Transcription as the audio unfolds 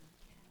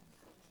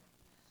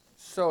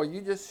So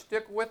you just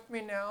stick with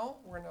me now.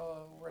 We're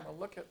gonna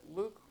look at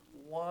Luke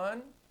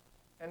 1,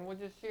 and we'll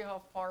just see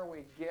how far we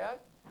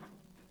get.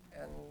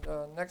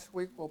 And next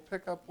week we'll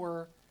pick up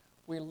where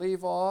we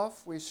leave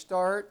off. We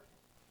start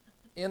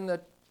in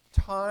the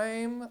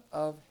time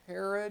of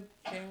Herod,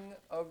 king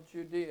of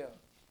Judea.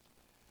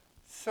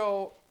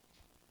 So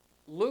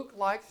Luke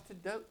likes to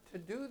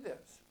do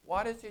this.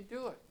 Why does he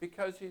do it?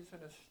 Because he's an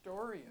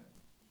historian.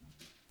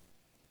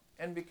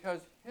 And because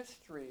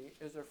history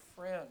is a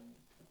friend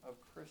of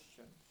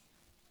Christians.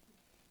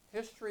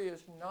 History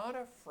is not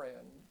a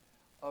friend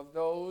of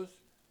those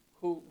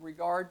who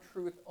regard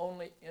truth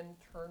only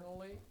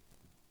internally,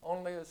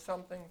 only as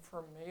something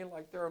for me.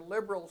 Like there are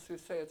liberals who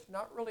say it's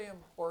not really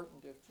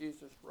important if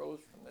Jesus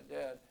rose from the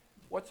dead.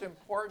 What's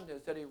important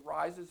is that he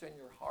rises in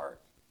your heart.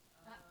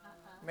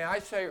 May I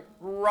say,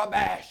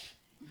 rubbish.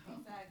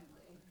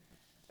 Exactly.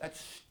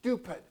 That's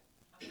stupid.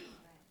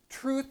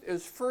 Truth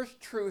is first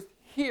truth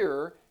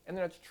here, and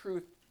then it's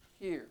truth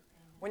here.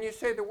 When you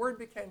say the Word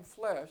became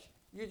flesh,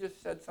 you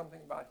just said something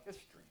about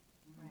history.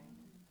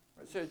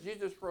 When it says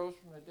Jesus rose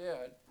from the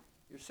dead,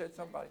 you said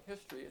something about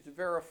history. It's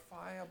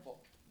verifiable.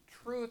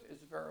 Truth is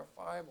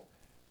verifiable.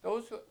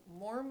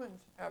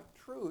 Mormons have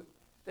truth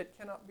that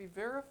cannot be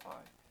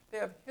verified. They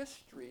have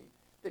history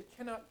that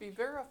cannot be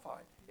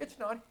verified. It's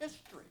not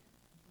history.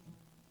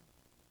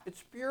 It's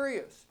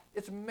spurious.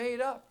 It's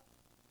made up.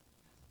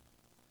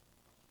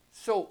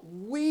 So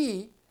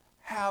we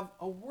have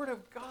a Word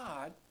of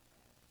God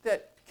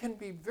that can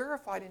be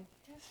verified in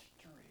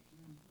history.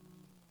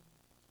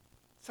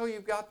 So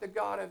you've got the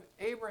God of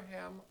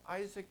Abraham,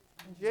 Isaac,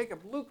 and Jacob.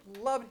 Luke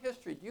loved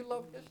history. Do you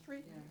love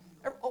history?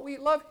 Yes. Oh, we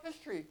love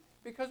history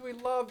because we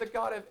love the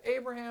God of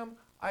Abraham,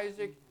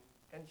 Isaac,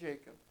 and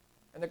Jacob,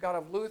 and the God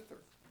of Luther,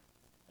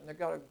 and the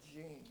God of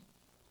Gene,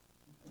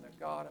 and the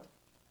God of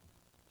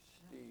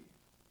Steve.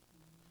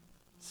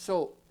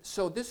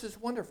 So this is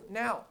wonderful.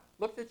 Now,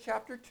 look at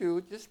chapter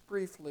 2 just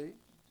briefly.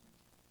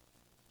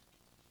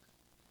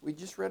 We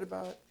just read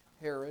about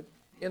Herod.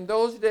 In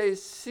those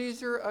days,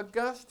 Caesar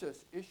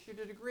Augustus issued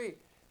a decree.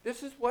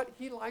 This is what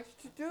he likes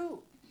to do.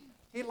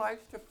 He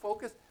likes to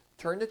focus.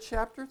 Turn to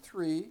chapter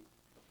 3.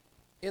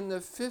 In the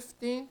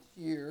 15th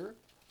year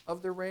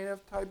of the reign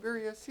of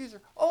Tiberius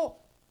Caesar. Oh,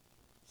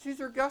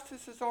 Caesar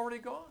Augustus is already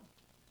gone.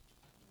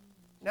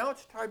 Now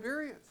it's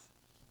Tiberius.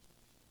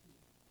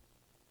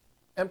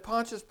 And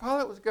Pontius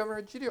Pilate was governor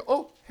of Judea.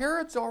 Oh,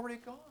 Herod's already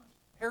gone.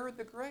 Herod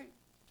the Great.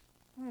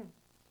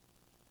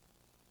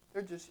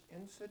 They're just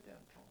incidental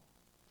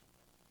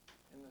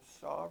in the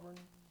sovereign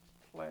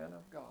plan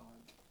of God.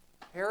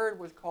 Herod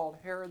was called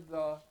Herod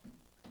the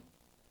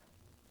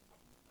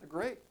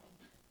Great.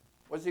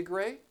 Was he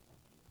great?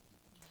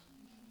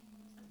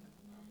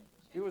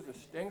 He was a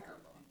stinker.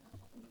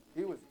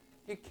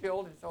 He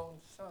killed his own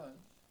sons.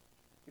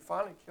 He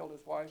finally killed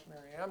his wife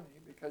Mariamne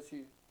because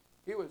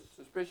he was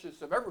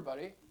suspicious of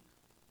everybody,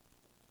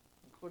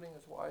 including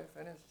his wife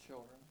and his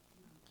children.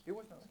 He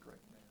was not a great man.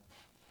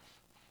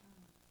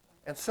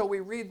 And so we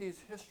read these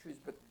histories,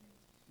 but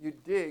you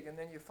dig and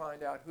then you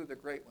find out who the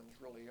great ones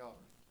really are.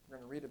 We're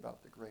going to read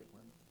about the great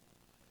ones.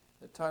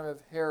 At the time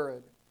of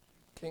Herod,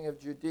 king of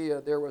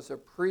Judea, there was a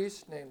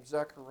priest named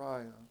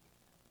Zechariah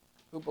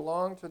who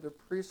belonged to the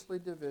priestly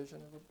division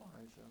of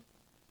Abijah.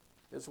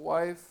 His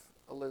wife,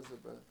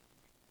 Elizabeth,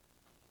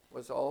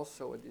 was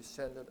also a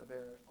descendant of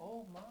Aaron.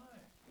 Oh my.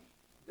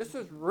 This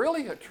is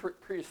really a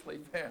priestly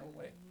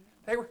family.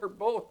 They were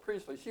both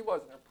priestly. She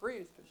wasn't a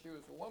priest because she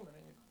was a woman,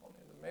 and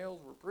the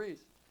males were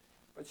priests.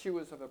 But she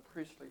was of a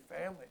priestly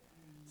family.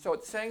 So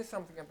it's saying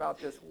something about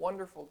this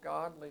wonderful,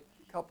 godly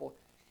couple.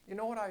 You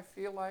know what I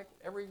feel like?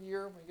 Every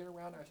year when we get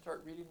around and I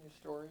start reading these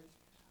stories,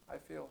 I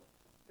feel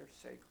they're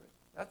sacred.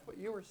 That's what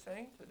you were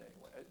saying today.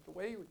 The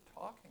way you were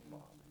talking,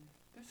 Bob.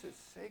 This is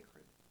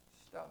sacred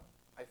stuff.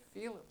 I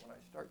feel it when I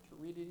start to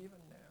read it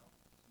even now.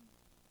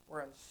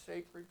 We're on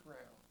sacred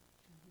ground.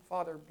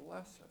 Father,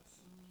 bless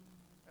us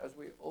as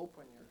we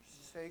open your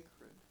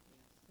sacred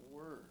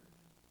word.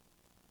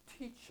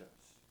 Teach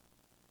us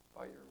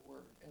by your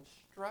word.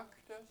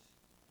 Instruct us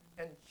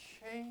and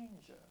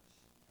change us.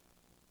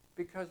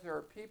 Because there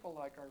are people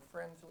like our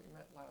friends that we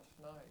met last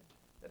night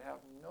that have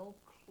no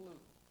clue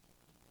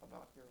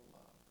about your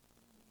love.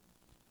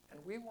 And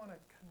we want to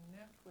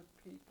connect with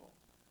people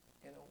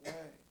in a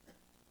way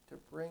to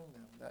bring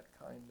them that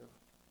kind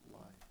of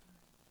life.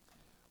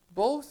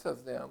 Both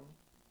of them,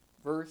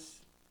 verse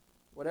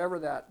whatever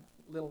that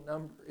little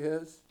number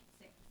is,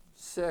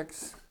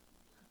 6,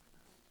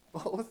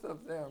 both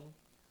of them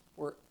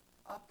were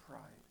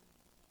upright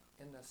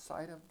in the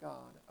sight of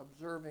God,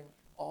 observing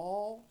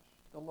all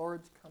the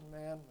Lord's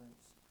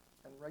commandments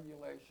and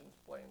regulations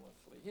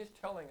blamelessly. He's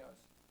telling us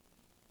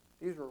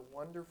these were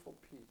wonderful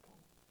people.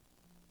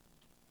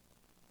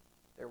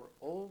 They were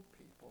old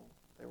people.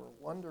 They were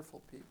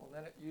wonderful people. And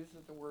then it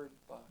uses the word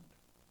but.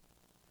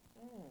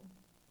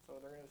 So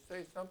they're going to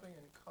say something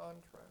in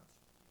contrast.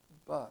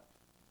 But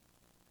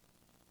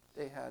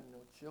they had no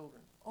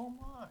children. Oh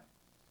my.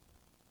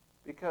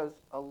 Because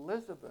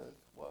Elizabeth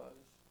was,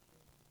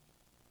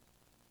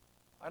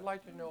 I'd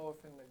like to know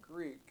if in the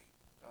Greek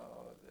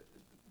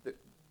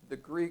the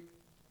Greek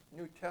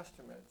New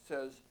Testament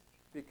says,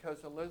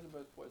 because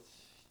Elizabeth was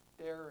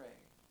sterile.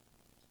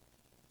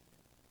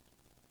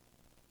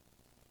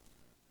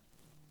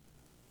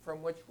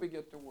 From which we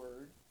get the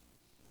word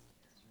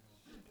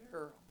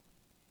sterile.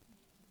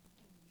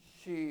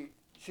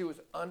 She was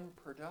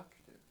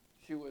unproductive.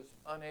 She was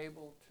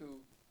unable to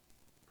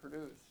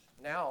produce.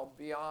 Now,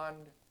 beyond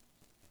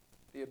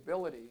the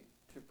ability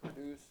to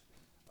produce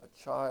a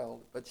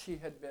child, but she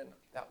had been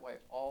that way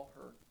all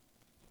her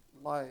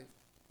life.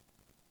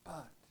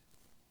 But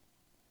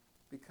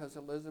because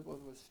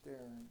Elizabeth was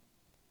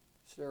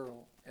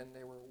sterile, and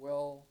they were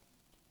well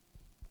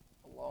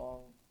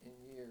along in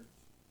years,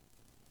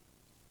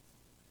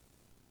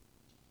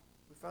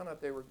 we found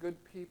out they were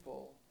good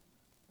people,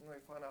 and we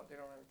found out they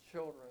don't have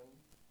children.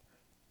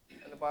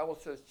 And the Bible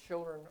says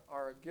children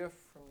are a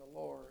gift from the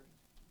Lord,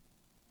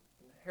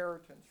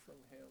 inheritance from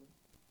Him,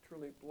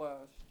 truly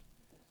blessed.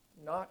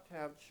 Not to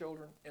have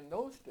children in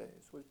those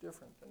days was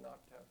different than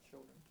not to have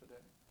children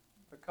today.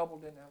 If a couple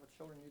didn't have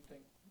children, you'd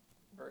think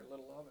very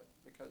little of it,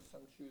 because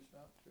some choose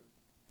not to.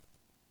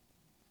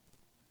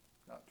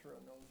 Not true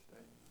in those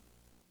days.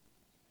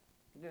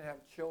 He didn't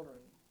have children.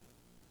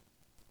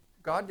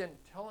 God didn't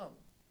tell him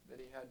that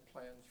He had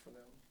plans for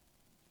them.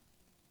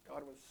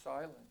 God was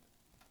silent.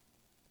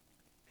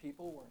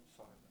 People weren't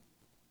silent.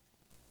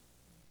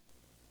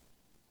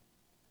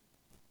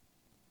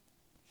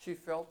 She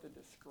felt the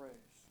disgrace.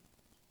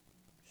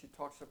 She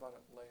talks about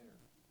it later.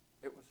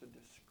 It was a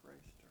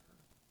disgrace to her.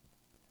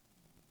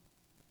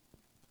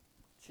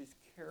 She's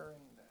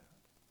carrying that.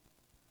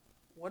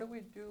 What do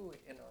we do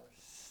in our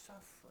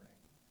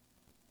suffering,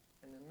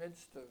 in the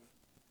midst of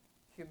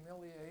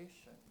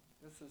humiliation?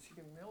 This is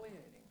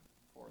humiliating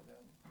for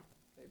them.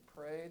 They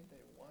prayed,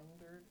 they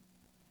wondered.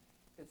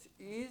 It's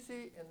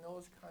easy in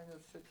those kind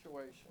of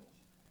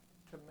situations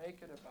to make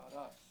it about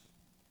us.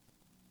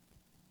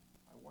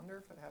 I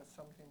wonder if it has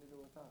something to do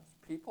with us.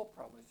 People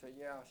probably say,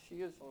 yeah,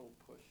 she is a little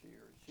pushy,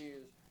 or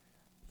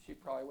she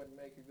probably wouldn't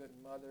make a good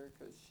mother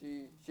because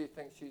she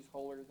thinks she's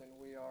holier than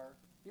we are.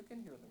 You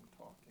can hear them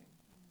talking.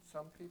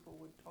 Some people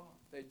would talk.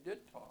 They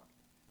did talk,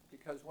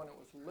 because when it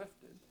was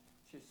lifted,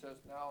 she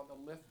says, now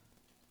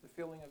the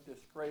feeling of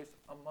disgrace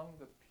among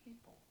the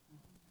people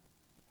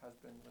has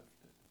been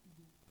lifted.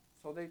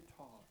 So they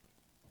talked.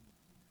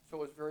 So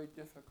it was very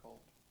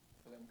difficult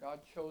for them. God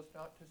chose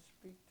not to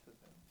speak to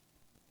them.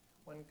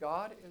 When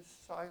God is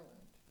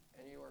silent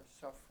and you are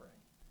suffering,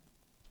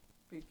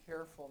 be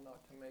careful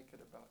not to make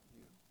it about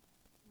you.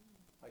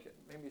 Like it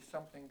may be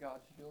something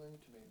God's doing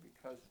to me,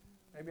 because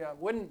maybe I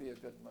wouldn't be a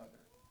good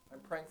mother. I'm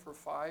praying for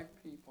 5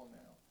 people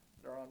now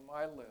that are on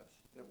my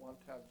list that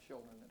want to have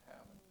children that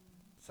haven't.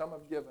 Some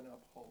have given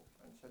up hope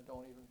and said,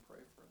 don't even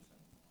pray for us anymore.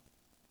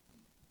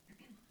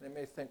 They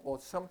may think, well,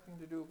 it's something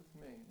to do with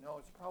me. No,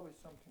 it's probably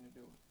something to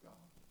do with God.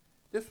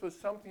 This was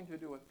something to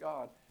do with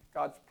God.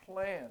 God's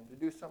plan to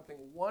do something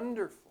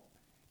wonderful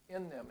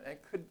in them.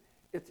 And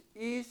it's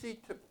easy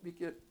to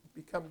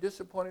become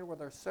disappointed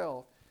with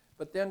ourselves,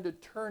 but then to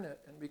turn it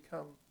and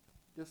become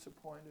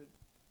disappointed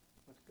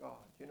with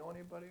God. Do you know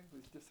anybody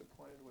who's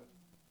disappointed with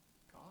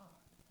God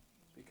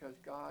because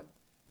God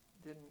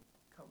didn't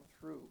come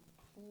through?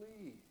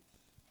 Please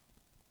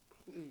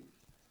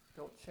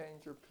don't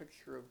change your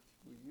picture of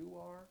who you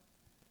are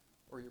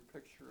or your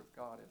picture of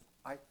God is.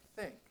 I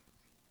think,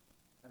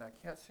 and I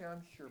can't say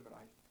I'm sure, but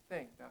I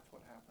think that's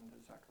what happened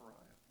to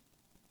Zechariah.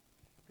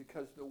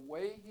 Because the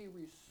way he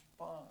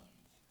responds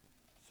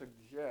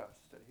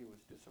suggests that he was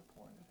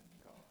disappointed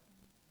in God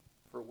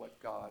for what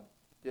God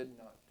did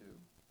not do.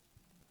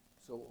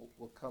 So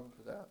we'll come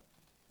to that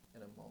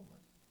in a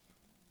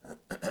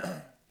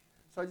moment.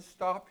 So I just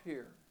stop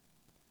here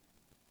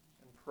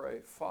and pray.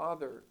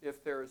 Father,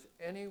 if there is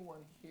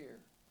anyone here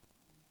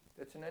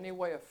that's in any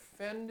way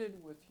offended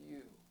with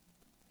you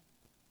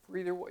for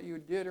either what you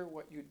did or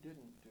what you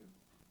didn't do,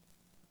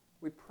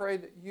 we pray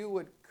that you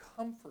would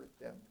comfort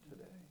them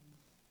today.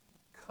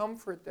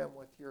 Comfort them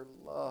with your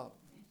love.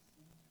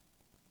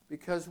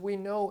 Because we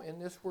know in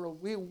this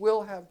world we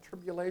will have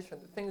tribulation,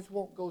 that things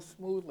won't go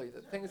smoothly,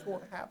 that things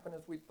won't happen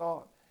as we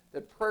thought,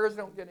 that prayers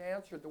don't get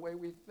answered the way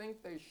we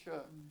think they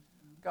should.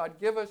 God,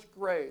 give us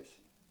grace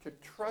to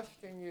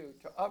trust in you,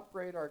 to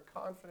upgrade our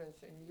confidence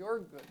in your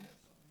goodness,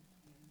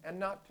 and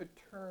not to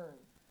turn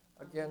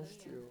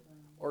against you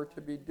or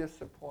to be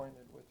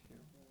disappointed with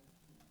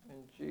you.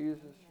 In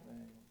Jesus'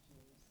 name,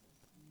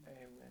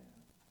 amen.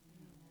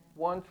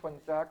 Once when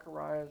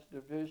Zechariah's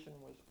division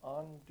was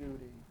on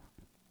duty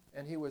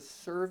and he was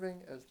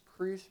serving as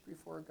priest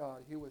before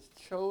God, he was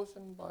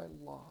chosen by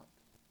Lot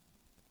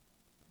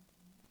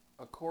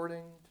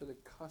according to the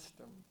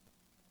custom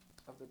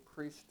of the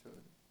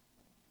priesthood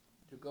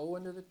to go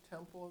into the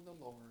temple of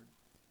the Lord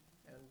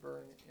and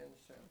burn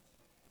incense.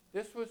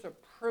 This was a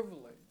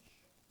privilege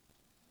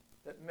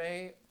that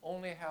may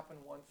only happen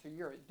once a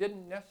year. It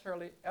didn't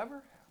necessarily ever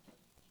happen.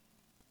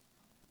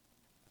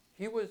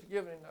 He was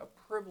given a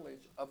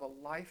privilege of a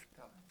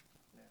lifetime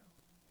now.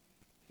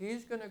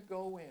 He's going to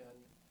go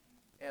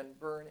in and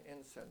burn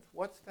incense.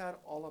 What's that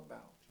all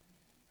about?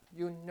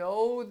 you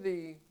know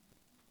the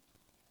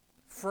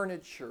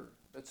furniture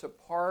that's a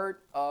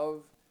part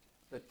of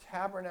the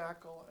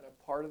tabernacle and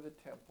a part of the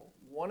temple.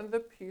 One of the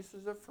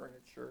pieces of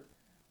furniture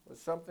was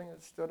something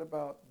that stood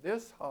about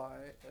this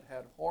high. It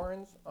had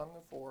horns on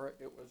the floor.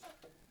 It was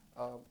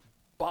a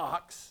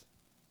box.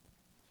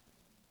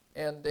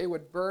 And they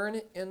would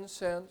burn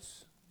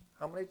incense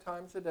how many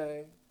times a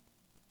day?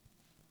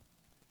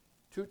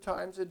 2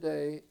 times a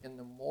day, in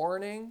the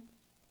morning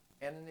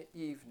and in the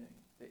evening.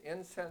 The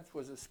incense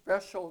was a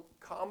special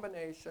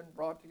combination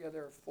brought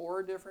together of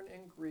 4 different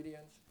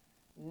ingredients,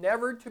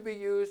 never to be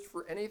used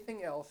for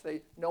anything else.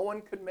 No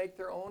one could make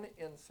their own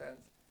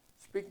incense.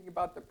 Speaking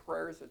about the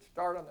prayers that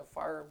start on the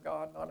fire of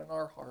God, not in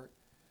our heart.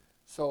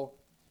 So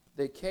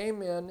they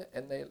came in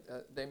and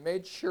they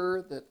made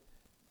sure that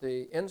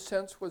the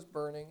incense was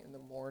burning in the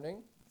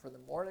morning for the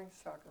morning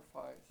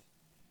sacrifice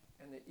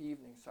and the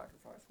evening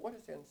sacrifice. What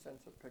is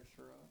incense a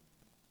picture of?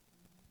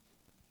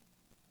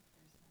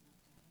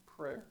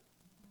 Prayer.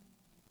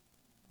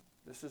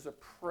 This is a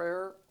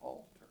prayer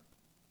altar.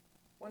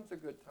 When's a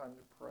good time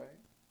to pray?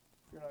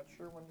 If you're not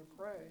sure when to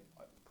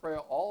pray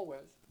always.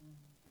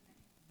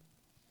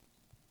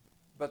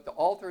 But the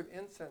altar of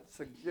incense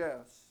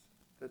suggests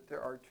that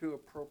there are 2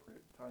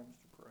 appropriate times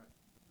to pray.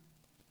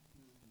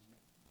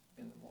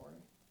 In the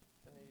morning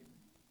and the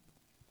evening.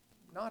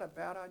 Not a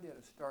bad idea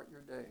to start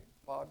your day.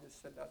 Bob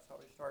just said that's how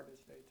he started his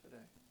day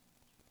today.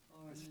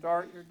 To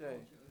start your day.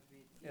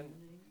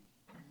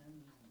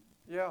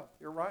 Yeah,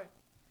 you're right.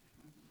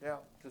 Yeah,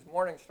 because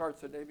morning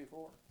starts the day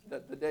before.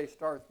 The day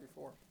starts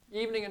before.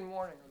 Evening and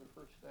morning are the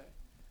first day.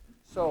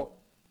 So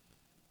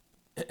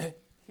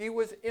he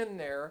was in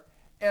there,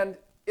 and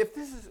if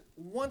this is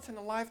once in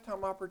a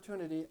lifetime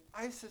opportunity,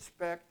 I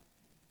suspect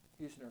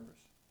he's nervous.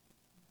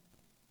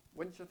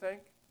 Wouldn't you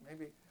think?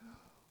 Maybe,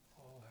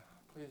 oh,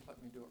 please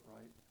let me do it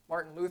right.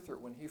 Martin Luther,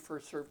 when he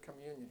first served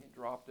communion, he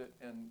dropped it,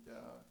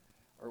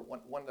 or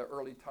one of the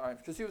early times,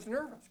 because he was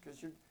nervous,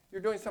 because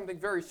you're doing something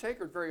very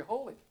sacred, very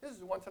holy. This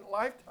is once in a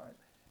lifetime.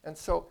 And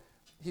so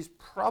he's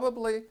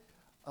probably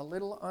a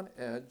little on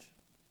edge,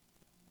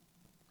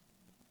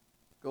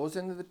 goes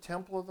into the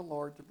temple of the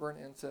Lord to burn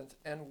incense,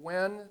 and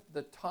when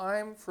the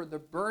time for the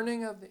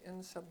burning of the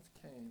incense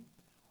came,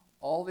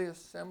 all the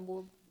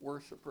assembled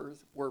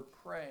worshipers were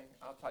praying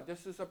outside.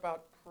 This is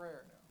about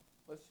prayer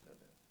now. Listen to this.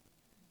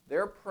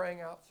 They're praying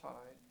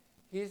outside.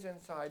 He's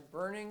inside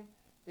burning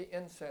the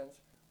incense,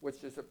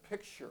 which is a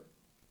picture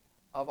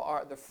of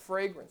the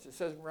fragrance. It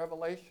says in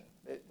Revelation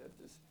that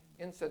this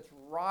incense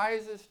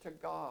rises to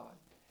God,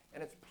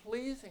 and it's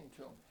pleasing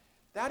to him.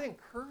 That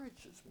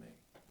encourages me.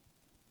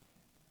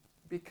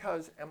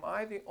 Because am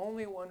I the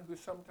only one who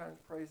sometimes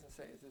prays and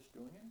says, is this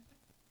doing anything?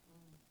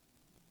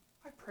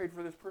 I prayed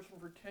for this person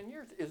for 10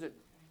 years. Is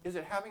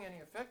it having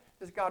any effect?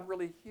 Does God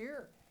really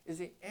hear? Is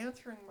he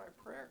answering my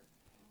prayer?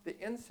 The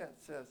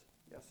incense says,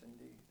 yes,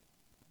 indeed.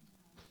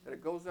 That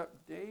it goes up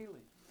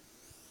daily.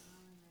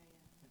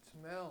 It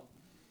smells.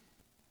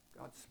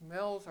 God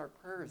smells our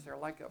prayers. They're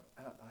like a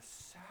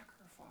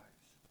sacrifice.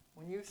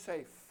 When you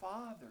say,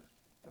 Father,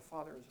 the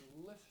Father is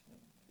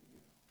listening to you.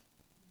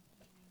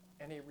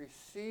 And he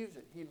receives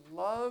it. He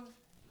loves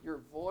your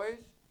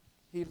voice.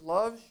 He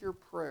loves your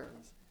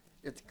prayers.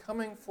 It's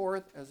coming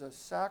forth as a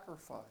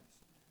sacrifice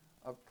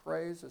of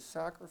praise, a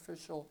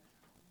sacrificial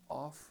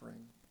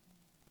offering.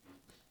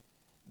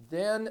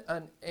 Then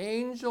an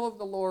angel of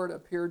the Lord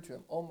appeared to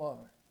him. Oh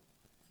my.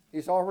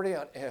 He's already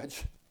on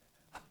edge.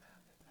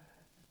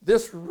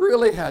 This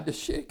really had to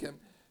shake him.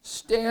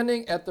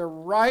 Standing at the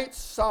right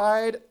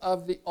side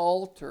of the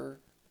altar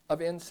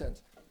of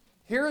incense.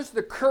 Here's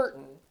the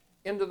curtain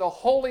into the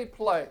holy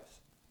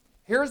place.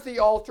 Here's the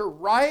altar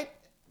right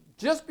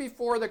just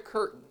before the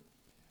curtain,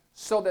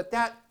 so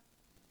that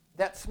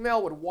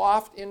smell would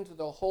waft into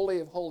the Holy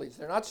of Holies.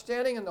 They're not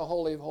standing in the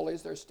Holy of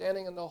Holies. They're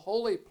standing in the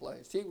holy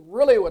place. He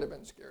really would have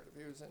been scared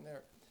if he was in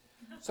there.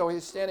 So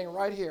he's standing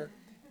right here,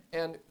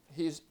 and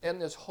he's in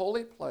this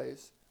holy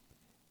place,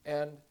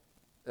 and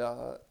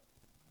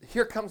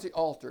here comes the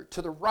altar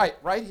to the right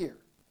here.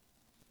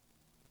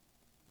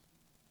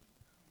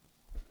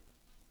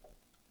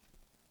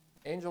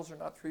 Angels are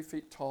not 3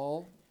 feet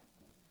tall.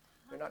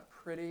 They're not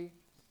pretty.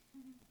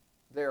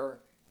 They're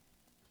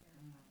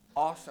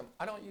awesome.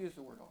 I don't use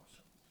the word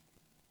awesome.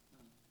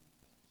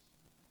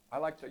 I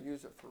like to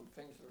use it for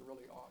things that are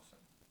really awesome.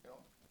 You know,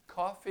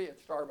 coffee at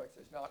Starbucks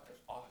is not an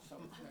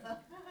awesome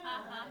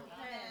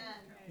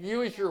thing.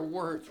 Use your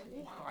words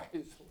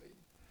wisely.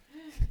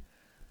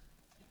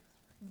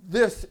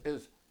 This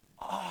is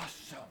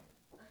awesome.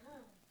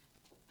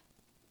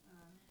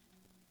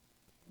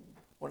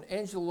 When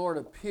angel of the Lord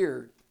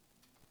appeared,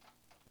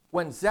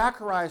 when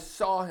Zacharias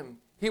saw him,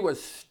 he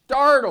was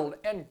startled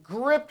and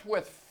gripped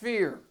with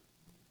fear.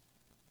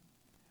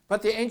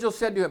 But the angel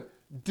said to him,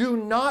 do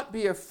not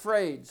be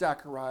afraid,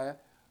 Zechariah,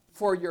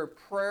 for your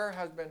prayer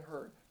has been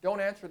heard. Don't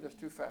answer this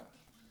too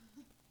fast.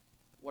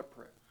 What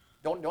prayer?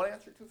 Don't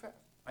answer it too fast.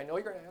 I know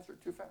you're going to answer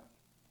it too fast.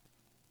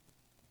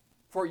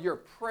 For your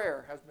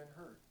prayer has been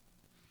heard.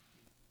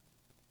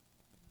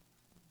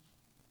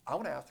 I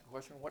want to ask the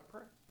question, what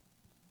prayer?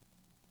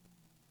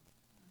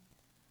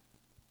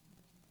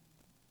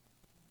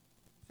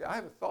 I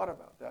have a thought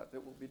about that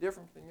will be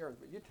different than yours,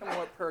 but you tell me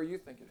what prayer you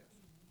think it is.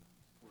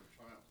 For a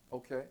child.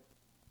 Okay?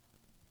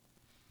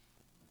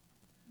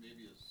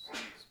 Maybe a son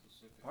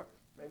specifically.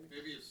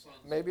 Maybe a son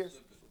maybe it's,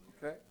 specifically.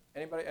 okay.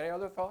 Anybody, any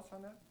other thoughts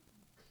on that?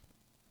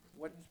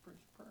 What is prayer?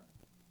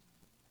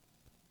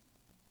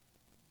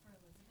 For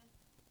Elizabeth?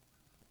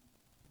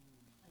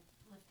 Like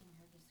lifting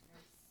her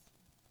disgrace.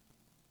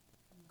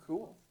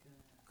 Cool.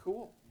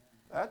 Cool.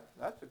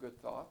 That's a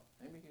good thought.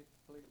 Maybe he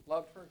really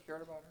loved her,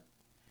 cared about her.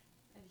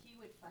 And he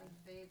would find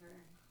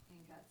favor in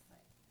God's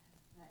sight.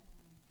 That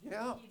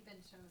Yeah. he'd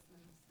been chosen,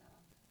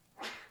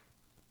 so.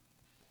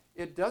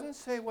 It doesn't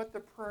say what the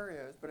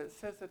prayer is, but it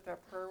says that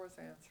prayer was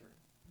answered.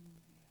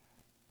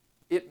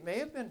 It may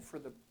have been for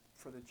the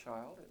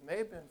child. It may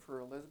have been for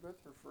Elizabeth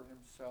or for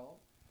himself.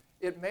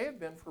 It may have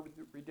been for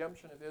the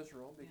redemption of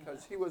Israel,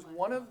 because he was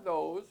one of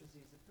those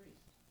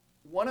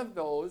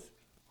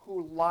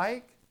who,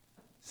 like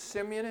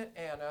Simeon and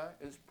Anna,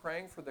 is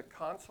praying for the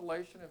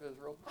consolation of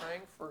Israel,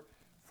 praying for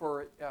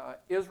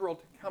Israel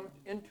to come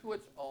into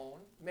its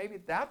own. Maybe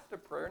that's the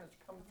prayer, and it's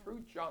come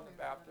through John the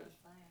Baptist,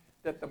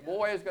 that the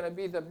boy is going to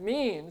be the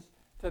means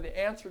to the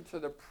answer to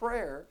the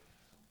prayer.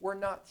 We're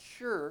not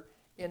sure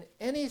in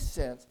any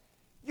sense.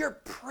 Your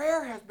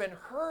prayer has been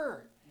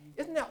heard.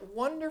 Isn't that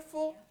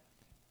wonderful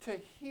to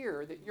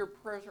hear that your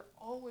prayers are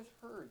always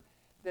heard?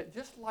 That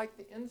just like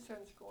the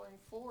incense going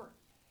forth.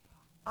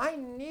 I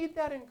need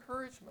that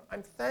encouragement.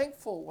 I'm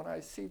thankful when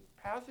I see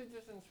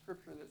passages in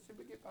Scripture that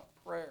speak about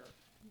prayer,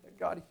 that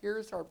God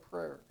hears our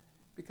prayer,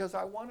 because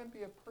I want to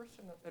be a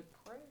person that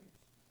prays.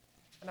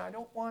 And I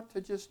don't want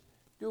to just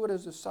do it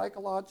as a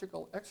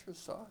psychological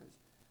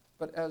exercise,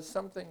 but as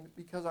something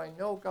because I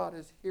know God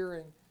is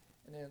hearing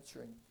and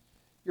answering.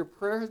 Your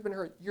prayer has been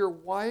heard. Your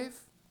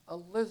wife,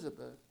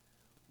 Elizabeth,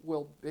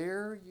 will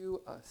bear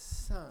you a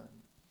son,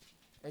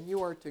 and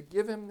you are to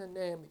give him the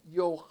name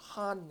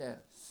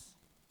Johannes.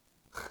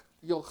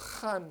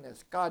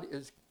 Johannes. God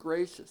is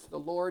gracious. The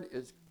Lord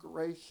is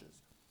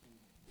gracious.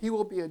 He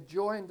will be a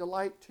joy and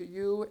delight to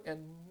you,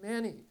 and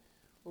many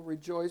will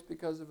rejoice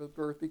because of his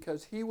birth,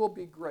 because he will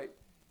be great.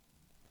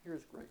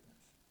 Here's greatness.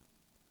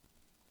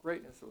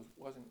 Greatness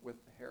wasn't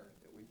with the Herod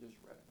that we just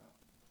read about.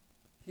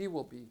 He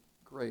will be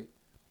great.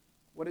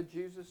 What did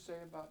Jesus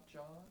say about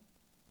John?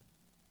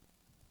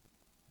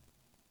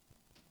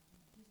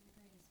 He's the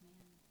greatest man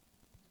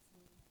that's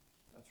lived.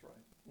 That's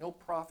right. No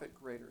prophet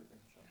greater than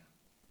John.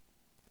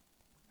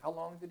 How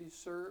long did he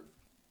serve?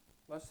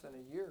 Less than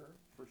a year,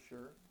 for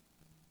sure.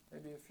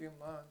 Maybe a few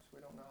months. We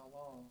don't know how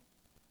long.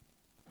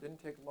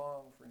 Didn't take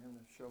long for him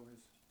to show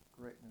his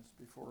greatness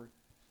before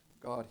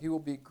God. He will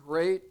be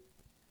great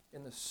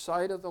in the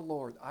sight of the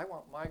Lord. I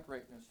want my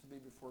greatness to be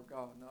before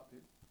God, not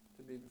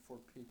to be before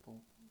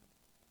people.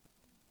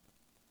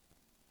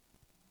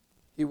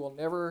 He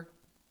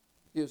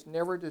is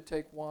never to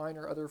take wine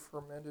or other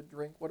fermented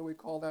drink. What do we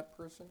call that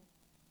person?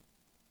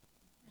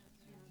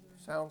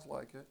 Sounds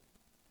like it.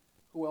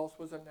 Who else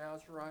was a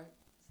Nazirite?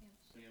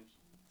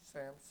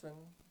 Samson.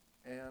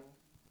 And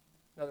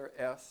another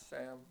S,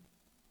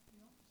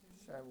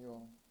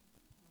 Samuel.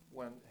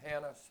 When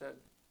Hannah said,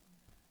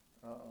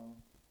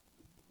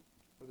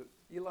 was it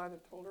Eli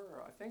that told her?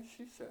 Or I think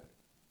she said,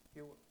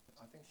 he will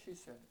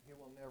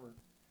never.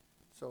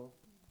 So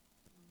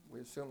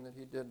we assume that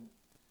he didn't.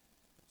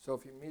 So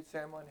if you meet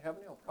Samuel in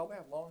heaven, he'll probably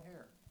have long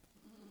hair.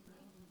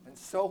 And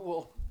so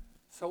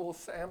will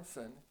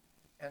Samson.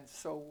 And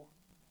so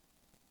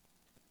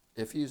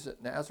if he's a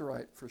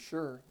Nazirite, for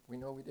sure, we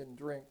know he didn't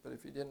drink, but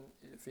if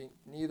he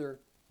neither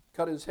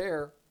cut his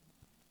hair,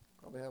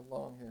 probably have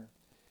long hair.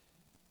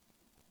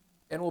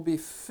 And will be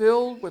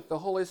filled with the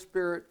Holy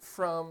Spirit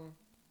from,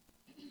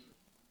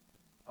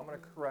 I'm going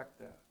to correct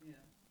that.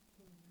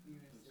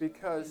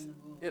 Because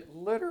it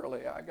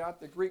literally, I got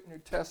the Greek New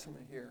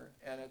Testament here,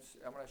 and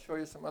I'm going to show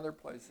you some other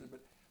places,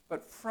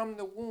 but from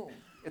the womb.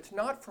 It's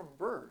not from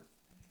birth.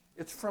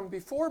 It's from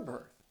before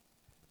birth.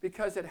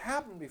 Because it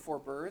happened before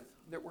birth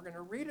that we're going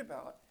to read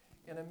about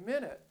in a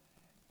minute.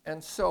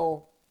 And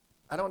so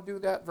I don't do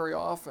that very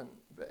often,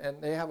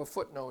 and they have a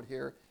footnote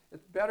here.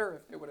 It's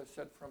better if they would have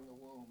said from the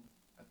womb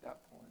at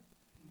that point,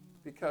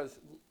 because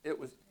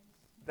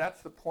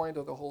that's the point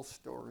of the whole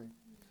story.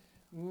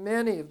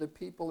 Many of the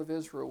people of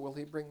Israel will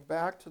he bring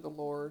back to the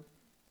Lord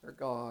their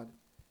God,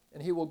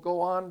 and he will go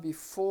on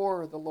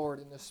before the Lord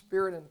in the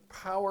spirit and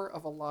power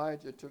of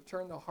Elijah to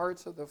turn the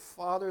hearts of the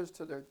fathers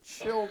to their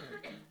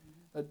children,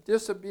 the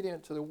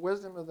disobedient to the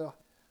wisdom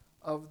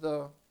of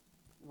the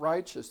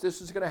righteous.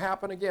 This is going to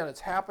happen again.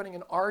 It's happening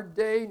in our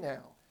day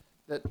now,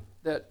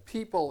 that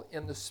people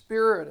in the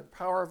spirit and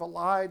power of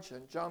Elijah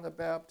and John the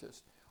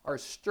Baptist are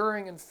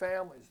stirring in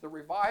families. The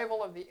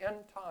revival of the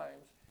end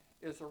times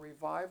is a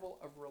revival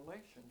of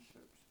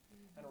relationships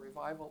and a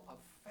revival of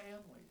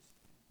families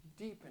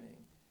deepening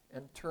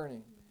and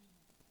turning.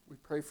 We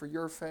pray for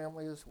your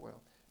family as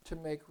well, to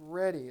make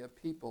ready a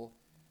people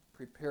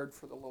prepared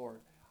for the Lord.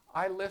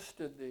 I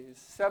listed these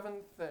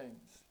 7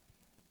 things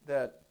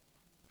that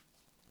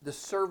the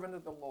servant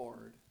of the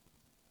Lord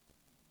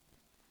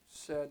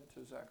said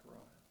to Zechariah.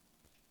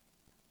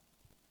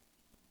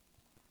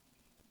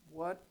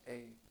 What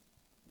a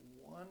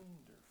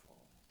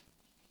wonderful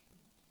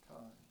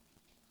time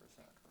for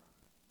Zechariah.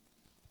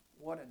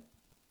 What an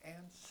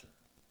answer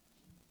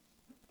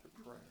to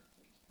prayer.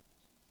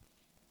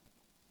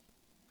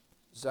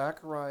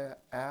 Zechariah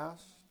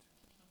asked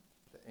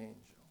the angel,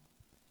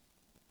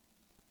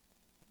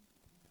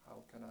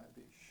 how can I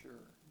be sure of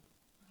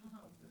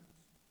this?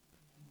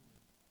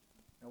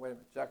 Now wait a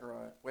minute,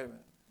 Zechariah, wait a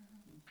minute.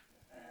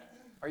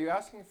 Are you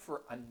asking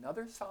for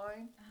another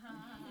sign?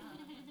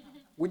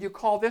 Would you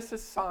call this a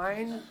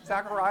sign,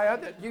 Zechariah?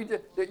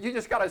 That you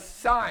just got a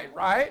sign,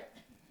 right?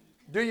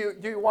 Do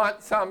you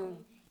want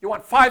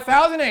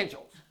 5,000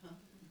 angels?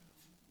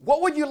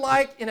 What would you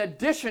like in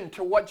addition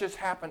to what just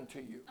happened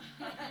to you?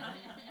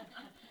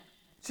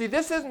 See,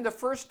 this isn't the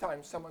first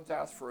time someone's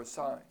asked for a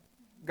sign.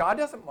 God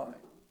doesn't mind.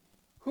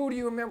 Who do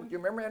you remember? Do you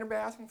remember anybody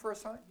asking for a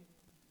sign?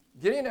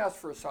 Gideon asked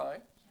for a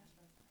sign.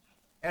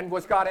 And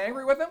was God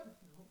angry with him?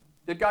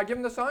 Did God give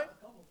him the sign?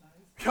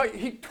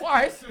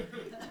 Twice.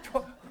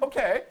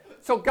 Okay.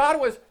 So God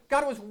was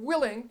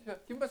willing to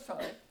give him a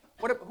sign.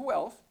 Who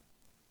else?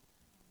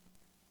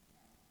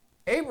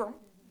 Abram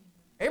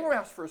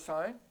asked for a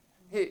sign.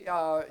 He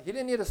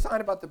didn't need a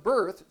sign about the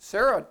birth.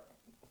 Sarah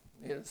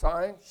needed a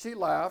sign. She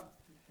laughed.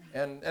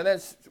 And then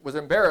was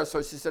embarrassed,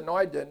 so she said, no,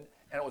 I didn't.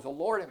 And it was the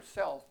Lord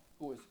himself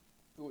who was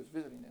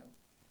visiting him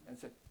and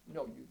said,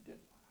 no, you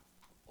didn't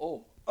laugh.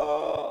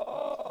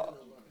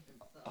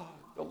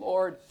 The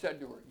Lord said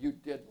to her, you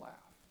did laugh.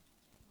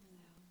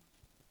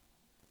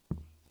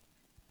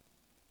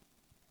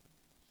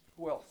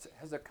 Who else?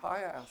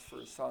 Hezekiah asked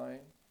for a sign.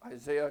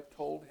 Isaiah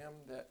told him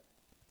that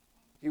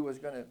he was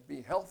going to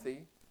be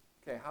healthy.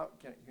 Okay, how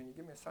can you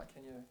give me a sign?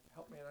 Can you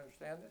help me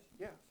understand this?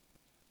 Yes.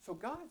 So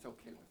God's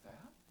okay with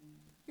that.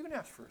 You can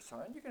ask for a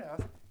sign. You can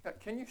ask,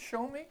 can you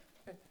show me?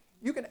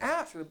 You can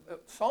ask. The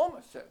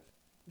psalmist says,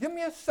 give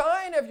me a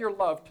sign of your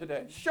love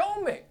today. Show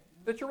me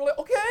that you're really,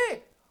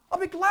 okay, I'll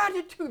be glad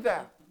you do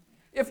that.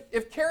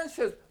 If Karen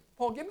says,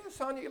 Paul, give me a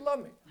sign that you love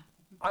me,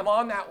 I'm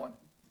on that one.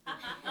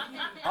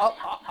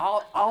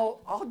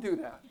 I'll do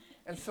that.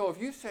 And so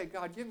if you say,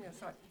 God, give me a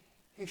sign,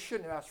 he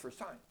shouldn't have asked for a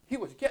sign. He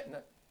was getting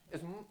it.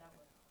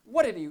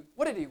 What did he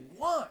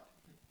want?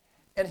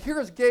 And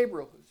here's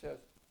Gabriel who says,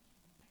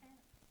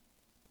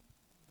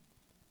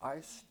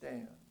 I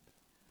stand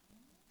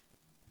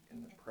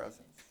in the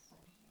presence.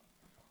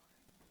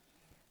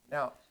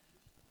 Now,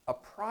 a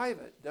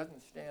private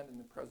doesn't stand in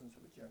the presence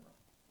of a general.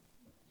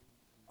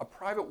 A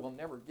private will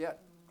never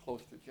get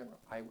close to a general,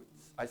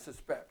 I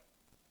suspect.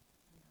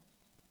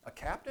 A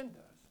captain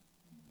does.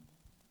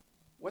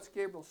 What's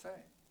Gabriel saying?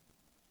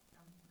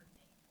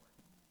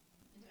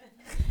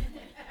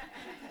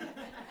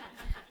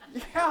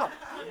 Yeah.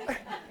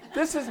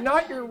 This is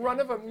not your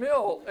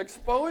run-of-the-mill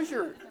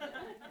exposure,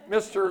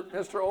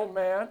 Mr. Old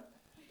Man.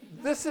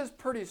 This is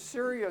pretty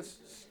serious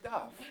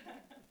stuff.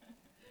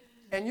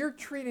 And you're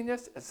treating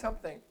this as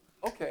something,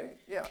 okay,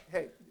 yeah,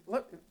 hey,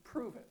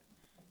 prove it.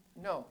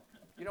 No,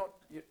 you don't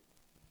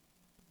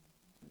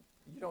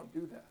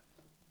do that.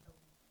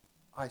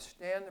 I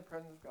stand in the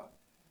presence of God.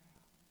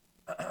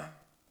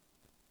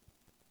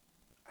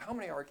 How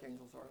many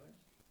archangels are there?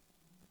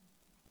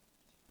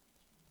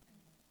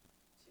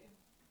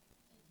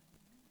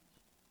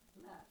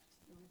 Left.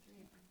 There were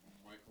three.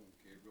 Michael and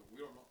Gabriel, we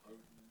don't know,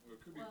 it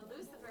could be Well, more.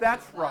 Lucifer.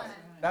 That's was right. one.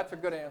 That's a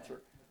good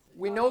answer.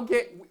 We know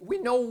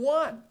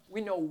one.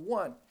 We know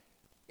one.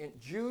 And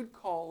Jude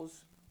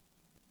calls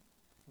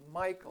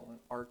Michael an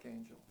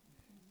archangel.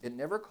 It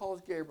never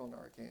calls Gabriel an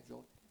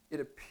archangel. It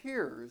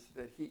appears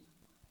that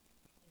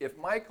if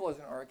Michael is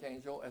an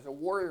archangel, as a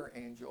warrior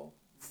angel,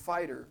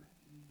 fighter,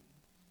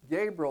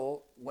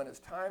 Gabriel, when it's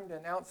time to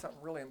announce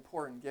something really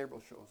important,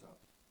 Gabriel shows up.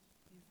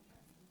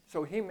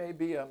 So he may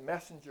be a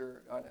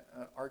messenger, an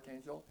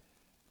archangel.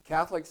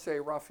 Catholics say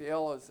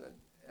Raphael is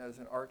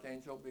an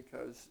archangel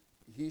because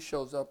he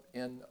shows up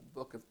in the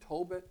book of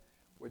Tobit,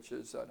 which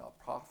is an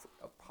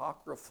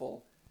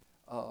apocryphal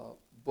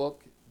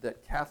book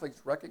that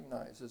Catholics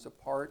recognize as a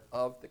part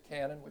of the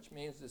canon, which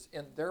means it's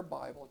in their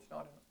Bible. It's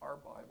not in our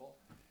Bible.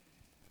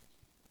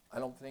 I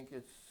don't think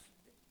it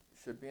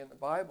should be in the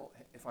Bible.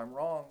 If I'm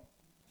wrong,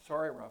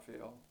 sorry,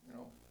 Raphael.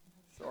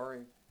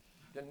 Sorry.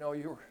 Didn't know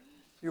you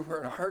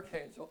were an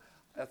archangel.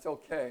 That's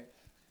okay.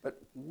 But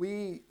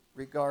we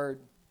regard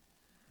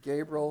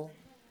Gabriel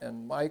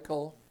and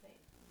Michael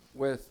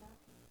with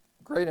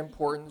great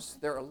importance.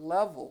 There are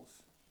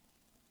levels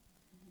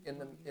in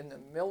the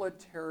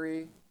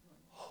military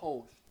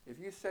host. If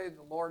you say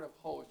the Lord of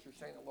hosts, you're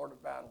saying the Lord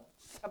of battle.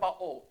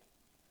 Sabaoth.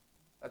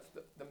 That's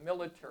the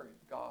military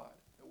God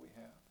that we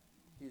have.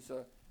 He's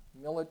a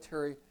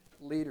military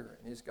leader,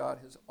 and he's got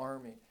his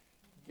army.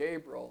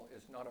 Gabriel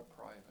is not a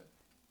private.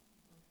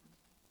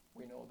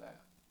 We know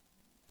that.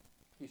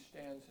 He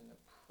stands in the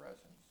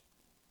presence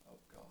of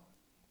God.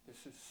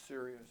 This is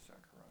serious,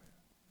 Zechariah.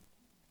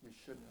 You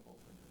shouldn't have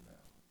opened your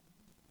mouth.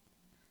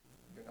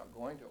 You're not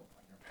going to open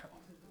your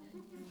mouth.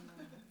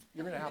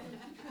 You're going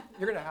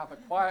to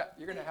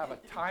have a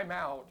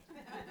timeout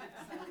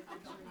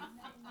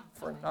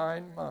for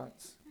 9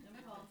 months.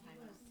 Paul, he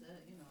was,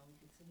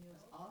 he was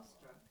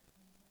awestruck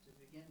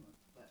begin with,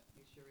 but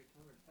he sure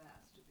recovered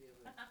fast to be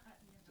able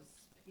to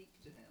speak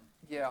to him.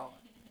 Yeah.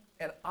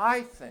 And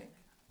I think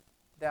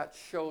that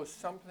shows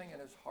something in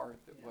his heart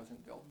that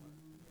wasn't dealt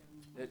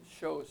with. It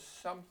shows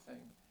something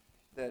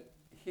that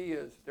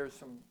there's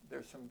some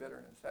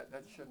bitterness.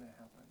 That shouldn't have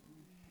happened.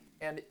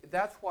 And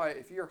that's why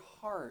if your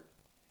heart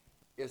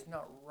is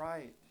not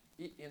right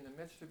in the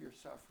midst of your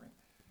suffering,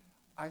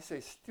 I say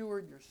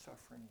steward your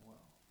suffering well.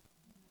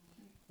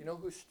 You know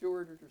who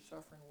stewarded her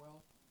suffering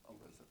well?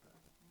 Elizabeth.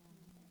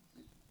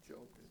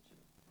 Job did too.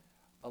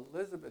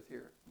 Elizabeth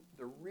here,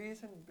 the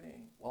reason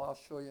being, well, I'll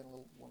show you in a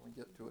little when we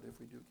get to it, if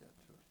we do get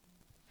to it.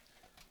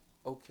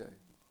 Okay.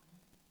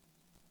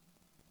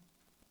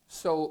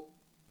 So,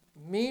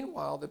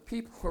 meanwhile, the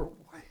people were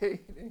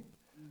waiting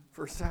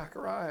for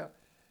Zechariah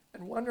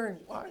and wondering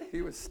why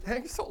he was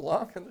staying so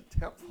long in the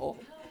temple.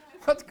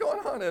 What's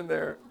going on in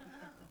there?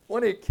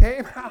 When he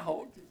came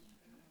out,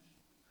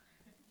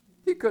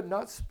 he could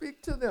not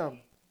speak to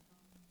them.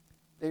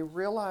 They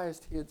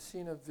realized he had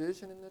seen a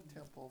vision in the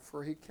temple,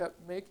 for he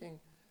kept making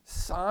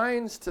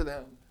signs to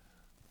them.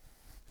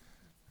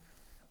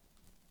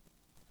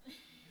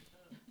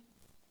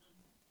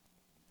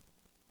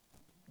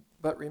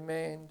 But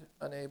remained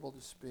unable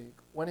to speak.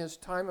 When his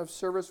time of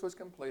service was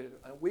completed,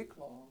 a week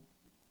long,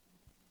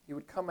 he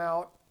would come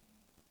out.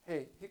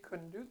 Hey, he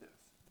couldn't do this.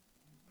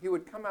 He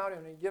would come out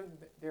and he'd give them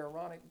the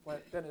Aaronic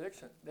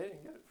benediction. They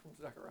didn't get it from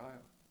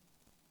Zechariah.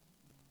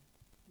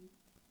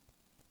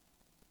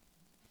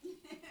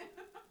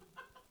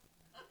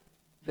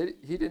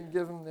 He didn't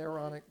give them the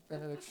Aaronic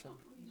benediction.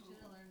 He should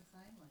have learned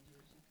sign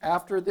language.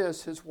 After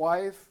this, his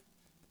wife,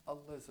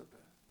 Elizabeth,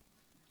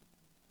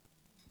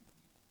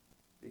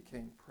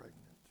 became pregnant.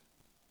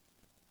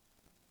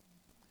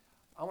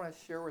 I want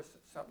to share with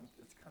something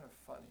that's kind of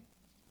funny.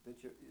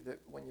 That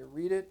when you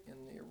read it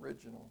in the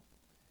original,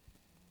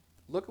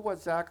 look at what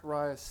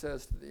Zechariah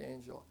says to the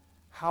angel.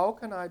 How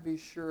can I be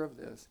sure of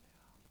this?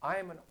 I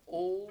am an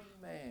old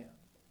man.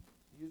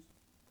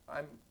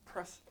 I'm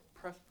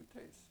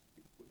presbytes.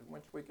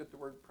 Once we get the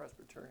word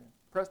Presbyterian.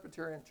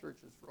 Presbyterian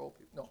church is for old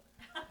people.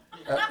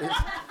 No.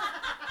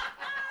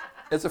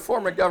 It's a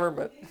form of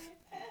government.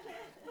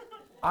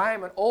 I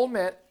am an old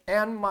man,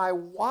 and my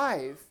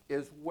wife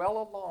is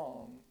well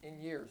along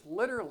in years.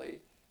 Literally,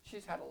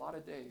 she's had a lot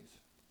of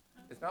days.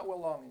 It's not well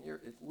along in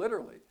years. It's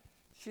literally,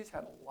 she's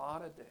had a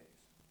lot of days.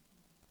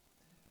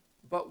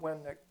 But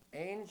when the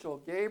angel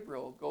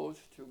Gabriel goes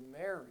to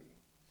Mary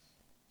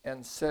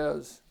and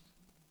says,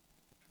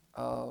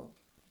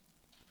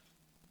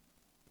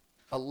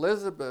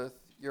 Elizabeth,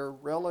 your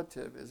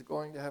relative, is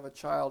going to have a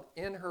child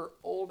in her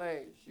old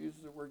age,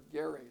 uses the word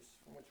geres,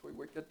 from which we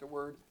would get the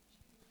word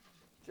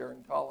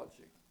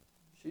gerontology.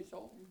 She's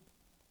old.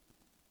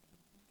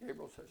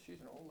 Gabriel says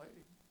she's an old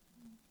lady.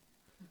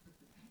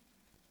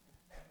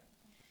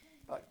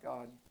 But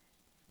God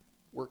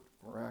worked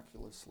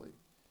miraculously.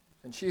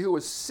 And she who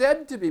was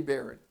said to be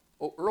barren,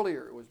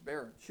 earlier it was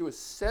barren. She was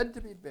said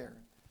to be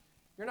barren.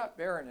 You're not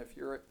barren if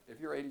you're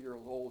 80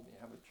 years old and you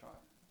have a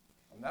child.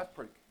 And that's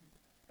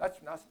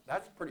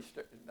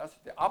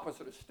the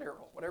opposite of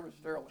sterile. Whatever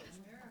sterile is,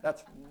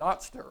 that's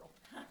not sterile.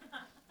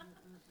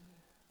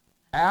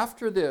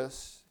 After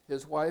this,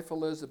 his wife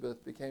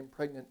Elizabeth became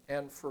pregnant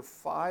and for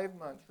 5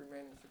 months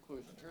remained in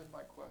seclusion. Here's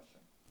my question.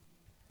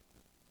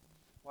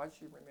 Why did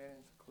she remain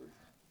in seclusion?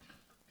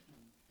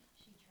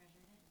 She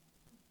treasured it.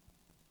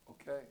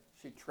 Okay.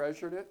 She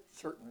treasured it.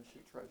 Certainly she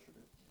treasured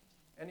it.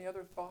 Any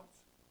other thoughts?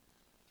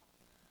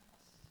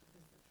 She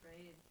was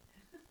afraid.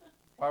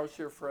 Why was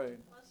she afraid?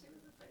 Well, she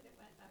was afraid it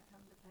might not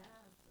come to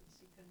pass, and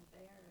she couldn't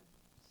bear it.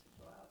 She'd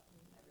go out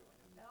and everyone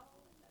would know,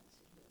 and then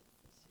she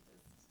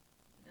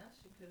Yeah,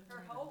 she could have.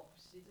 her hope,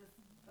 she just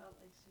felt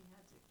like she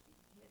had to keep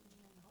hidden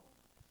in hope.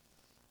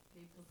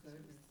 People could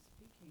have been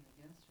speaking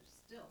against her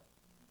still,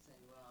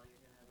 saying, well, you're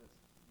going to have a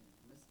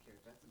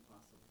miscarriage. That's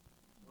impossible.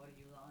 What are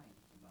you lying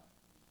about?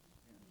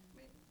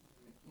 Make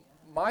me out.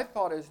 My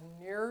thought is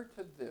near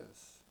to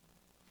this,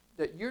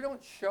 that you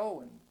don't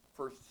show in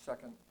first,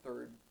 second,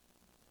 third,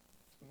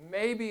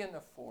 maybe in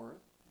the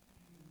fourth.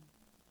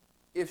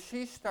 If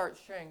she starts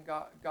saying,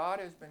 God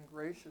has been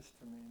gracious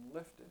to me and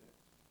lifted it,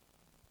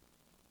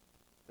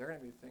 they're going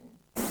to be thinking,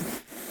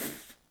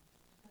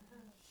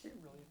 she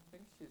really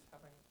thinks she's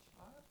having a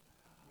child?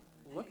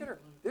 Look at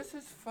her. This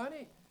is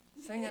funny.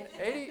 Singing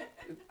 80,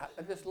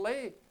 this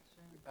lady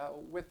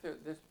with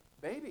this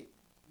baby.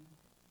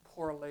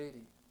 Poor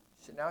lady.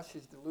 Now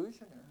she's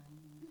delusionary.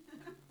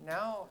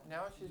 Now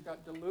she's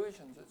got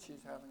delusions that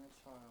she's having a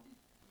child.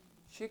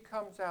 She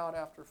comes out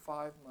after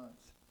 5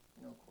 months,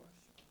 no question.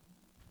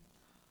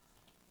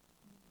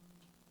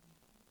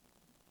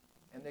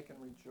 And they can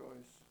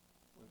rejoice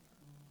with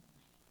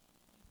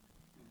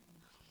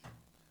her.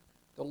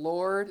 The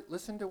Lord,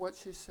 listen to what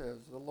she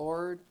says. The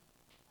Lord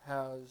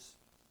has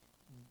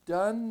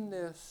done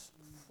this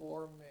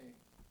for me.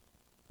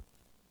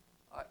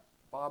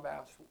 Bob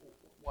asked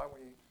why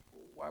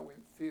we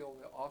feel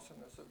the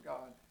awesomeness of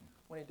God.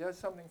 When he does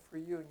something for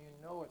you and you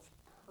know it's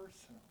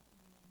personal.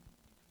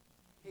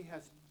 He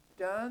has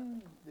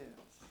done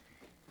this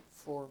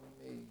for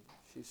me,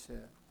 she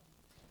said,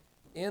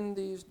 in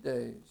these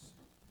days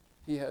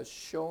he has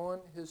shown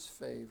his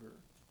favor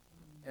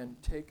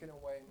and taken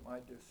away my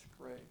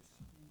disgrace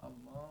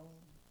among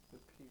the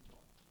people.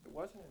 It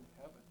wasn't in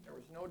heaven. There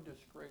was no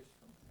disgrace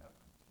from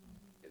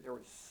heaven. There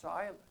was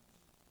silence.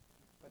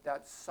 But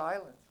that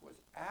silence was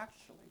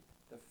actually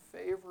the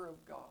favor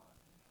of God.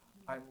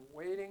 I'm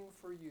waiting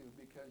for you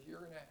because you're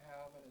going to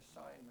have an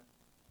assignment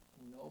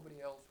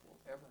nobody else will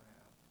ever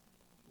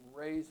have,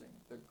 raising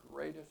the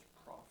greatest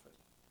prophet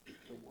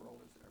the world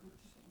has ever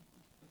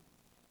seen.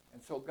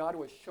 And so God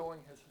was showing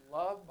his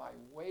love by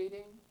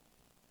waiting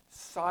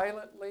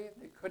silently.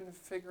 They couldn't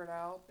figure it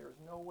out. There's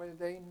no way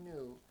they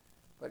knew.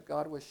 But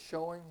God was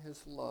showing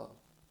his love.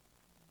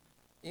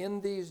 In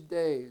these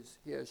days,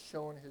 he has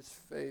shown his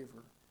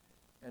favor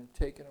and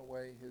taken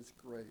away his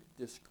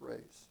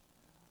disgrace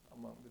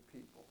among the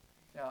people.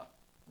 Now,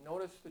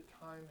 notice the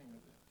timing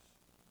of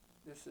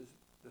this. This is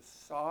the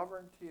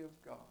sovereignty of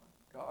God,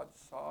 God's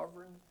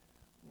sovereign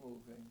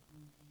moving.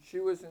 She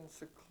was in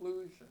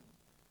seclusion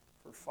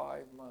for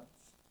 5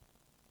 months.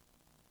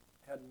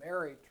 Had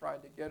Mary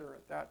tried to get her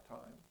at that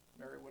time,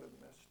 Mary would have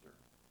missed her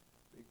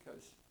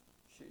because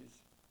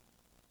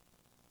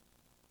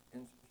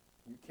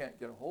you can't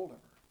get a hold of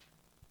her.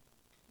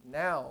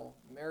 Now,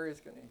 Mary's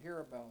going to hear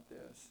about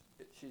this.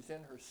 She's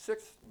in her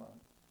 6th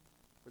month,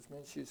 which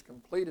means she's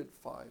completed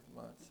 5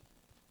 months.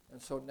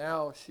 And so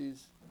now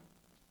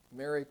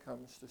Mary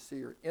comes to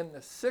see her. In the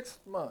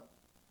 6th month,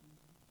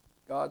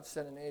 God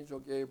sent an angel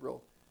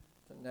Gabriel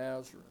to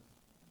Nazareth,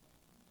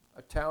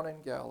 a town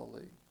in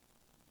Galilee,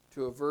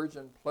 to a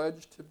virgin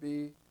pledged to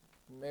be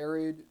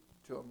married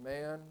to a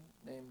man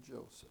named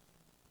Joseph,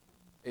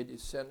 a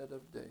descendant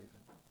of David.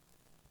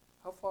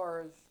 How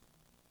far is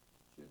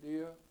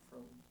Judea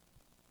from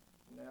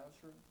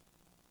Nazareth?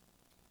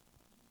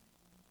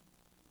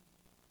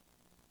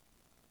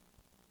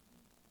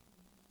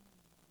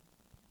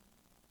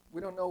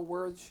 We don't know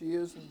where she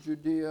is in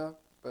Judea,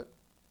 but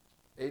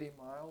 80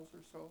 miles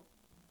or so.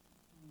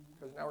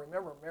 Because now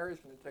remember, Mary's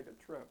going to take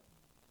a trip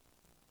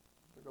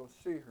to go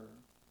see her.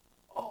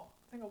 Oh,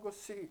 I think I'll go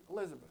see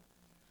Elizabeth.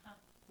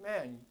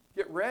 Man,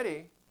 get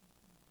ready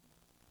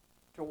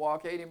to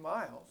walk 80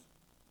 miles.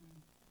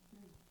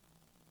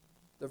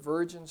 The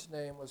virgin's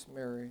name was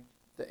Mary.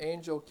 The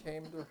angel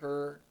came to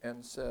her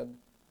and said,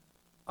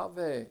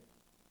 Ave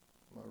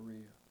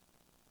Maria.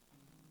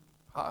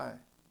 Hi.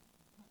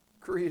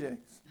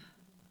 Greetings.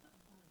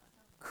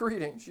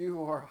 Greetings,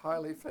 you are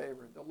highly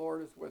favored. The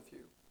Lord is with you.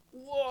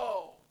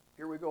 Whoa!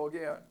 Here we go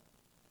again.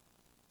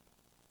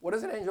 What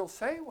does an angel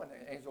say when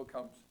an angel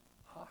comes?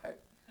 Hi.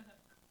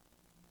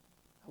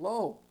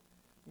 Hello.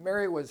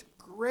 Mary was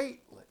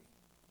greatly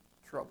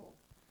troubled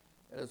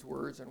at his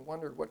words and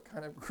wondered what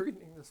kind of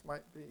greeting this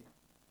might be.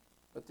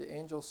 But the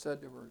angel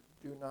said to her,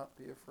 do not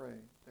be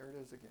afraid. There it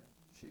is again.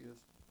 She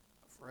is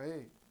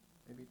afraid,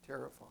 maybe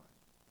terrified.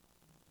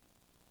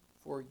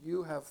 For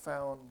you have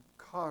found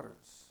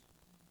charis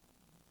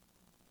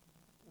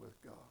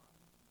with God.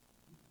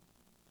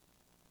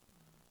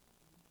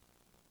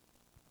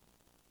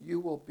 You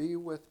will be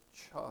with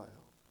child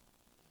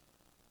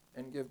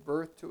and give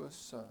birth to a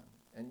son,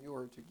 and you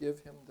are to give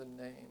him the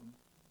name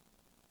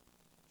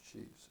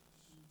Jesus.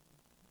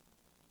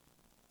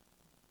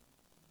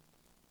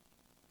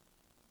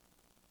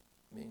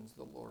 Means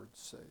the Lord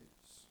saves.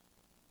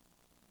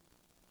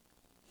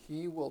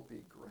 He will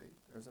be great.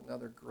 There's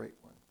another great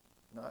one.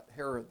 Not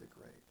Herod the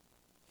Great.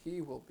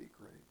 He will be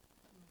great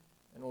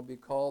and will be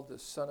called the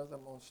Son of the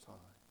Most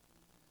High.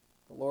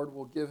 The Lord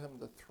will give him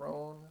the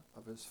throne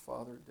of his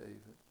father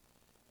David,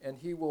 and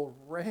he will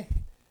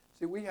reign.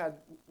 See, we had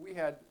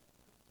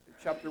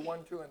chapter 1,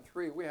 2, and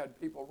 3, we had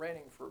people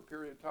reigning for a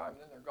period of time,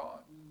 then they're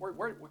gone.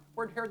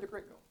 Where did Herod the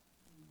Great go?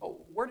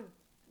 Oh, where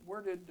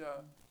did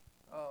the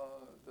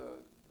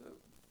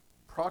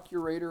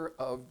procurator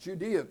of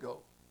Judea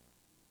go?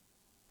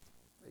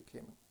 They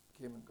came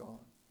and gone.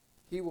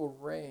 He will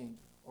reign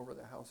over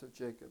the house of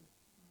Jacob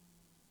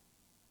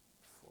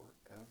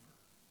forever.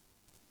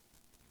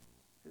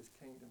 His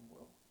kingdom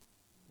will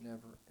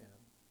never end.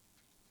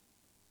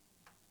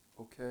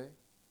 Okay?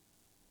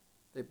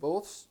 They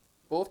both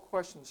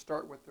questions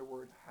start with the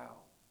word how.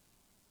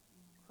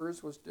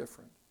 Hers was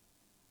different.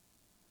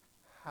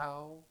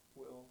 How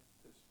will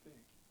this be?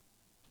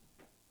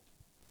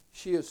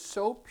 She is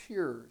so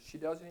pure, she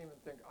doesn't even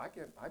think, I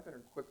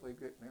better quickly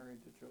get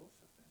married to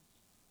Joseph then.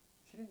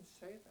 She didn't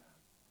say that.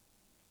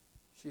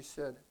 She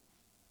said,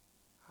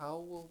 how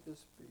will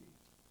this be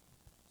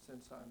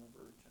since I'm a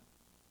virgin?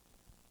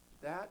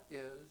 That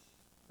is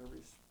the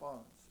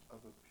response of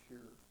a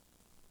pure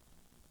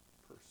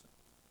person.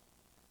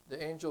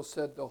 The angel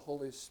said, the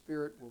Holy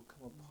Spirit will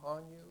come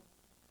upon you.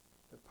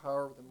 The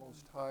power of the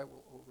Most High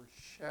will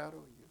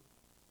overshadow you.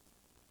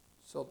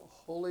 So the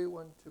Holy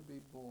One to be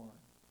born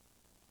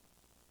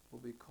will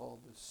be called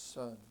the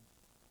Son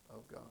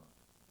of God.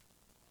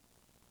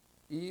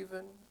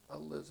 Even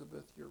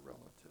Elizabeth, your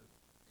relative,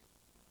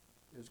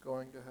 is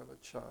going to have a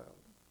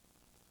child.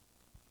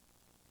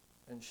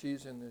 And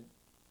she's in the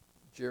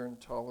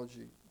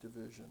gerontology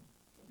division.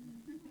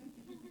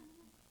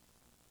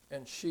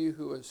 And she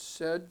who is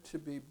said to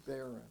be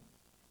barren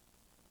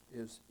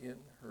is in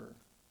her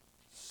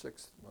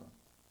 6th month.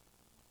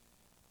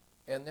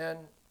 And then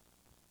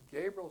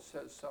Gabriel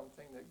says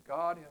something that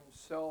God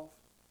himself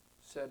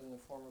said in the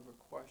form of a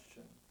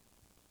question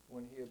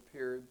when he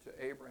appeared to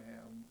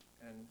Abraham,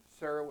 and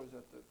Sarah was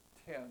at the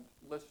tent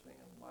listening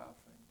and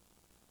laughing.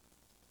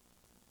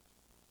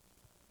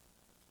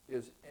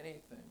 Is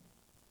anything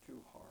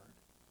too hard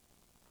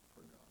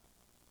for God?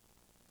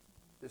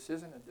 This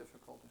isn't a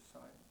difficult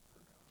assignment for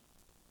God.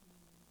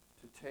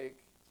 To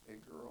take a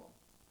girl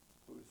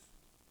who's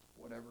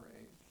whatever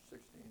age,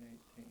 16,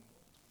 18,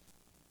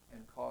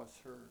 and cause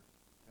her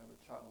to have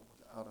a child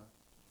without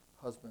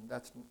a husband,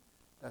 that's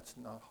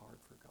not hard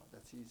for God.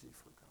 That's easy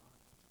for God.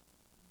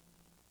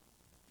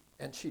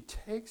 And she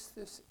takes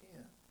this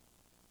in,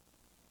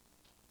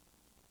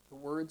 the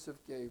words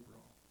of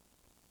Gabriel,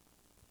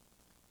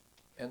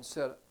 and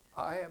said,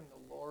 I am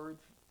the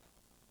Lord's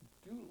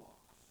doulos.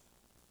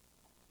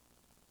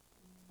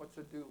 What's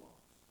a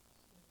doulos?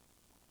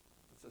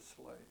 It's a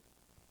slave.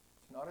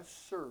 It's not a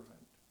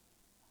servant.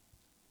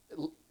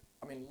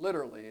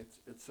 Literally,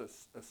 it's a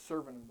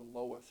servant of the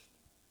lowest.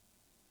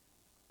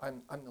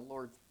 I'm the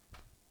Lord's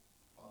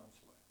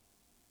bondslave.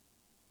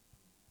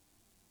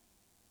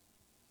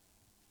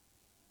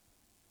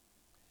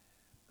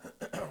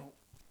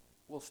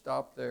 We'll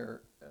stop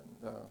there and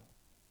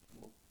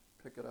we'll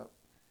pick it up.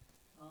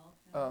 Paul,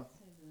 can I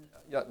say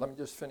that? Yeah, let me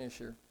just finish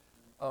here.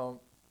 I'm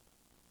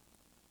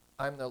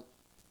the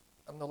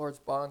Lord's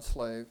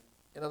bondslave.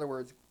 In other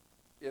words,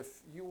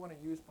 if you want to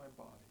use my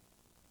body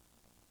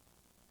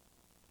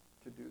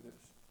to do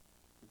this,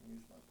 you can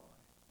use my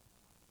body.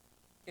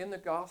 In the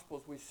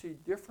Gospels, we see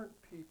different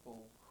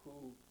people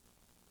who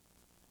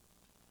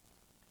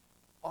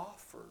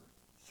offer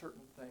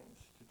certain things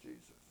to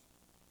Jesus.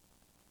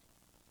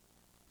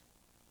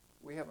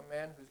 We have a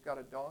man who's got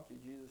a donkey.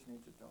 Jesus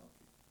needs a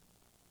donkey.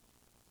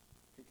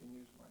 He can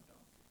use my donkey.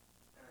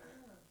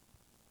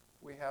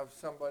 We have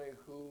somebody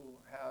who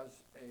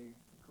has a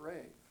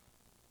grave.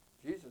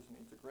 Jesus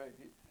needs a grave.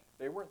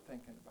 They weren't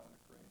thinking about a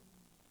grave.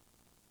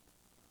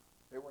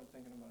 They weren't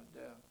thinking about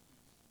death.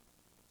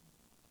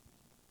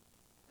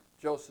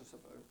 Joseph of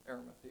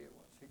Arimathea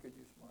was. He could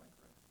use my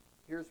grave.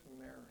 Here's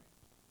Mary.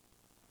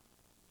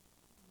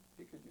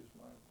 He could use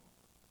my role.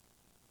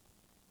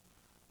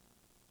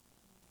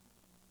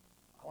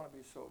 I want to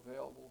be so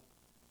available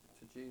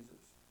to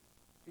Jesus.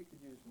 He could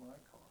use my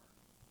car.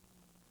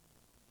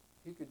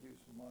 He could use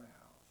my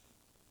house.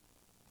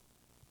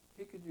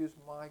 He could use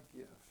my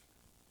gift.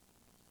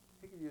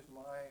 He could use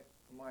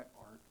my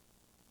art.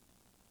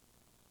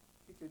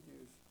 He could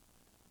use,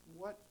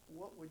 what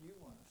would you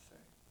want to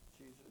say,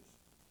 Jesus?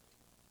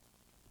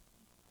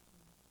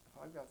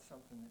 If I've got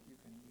something that you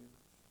can use,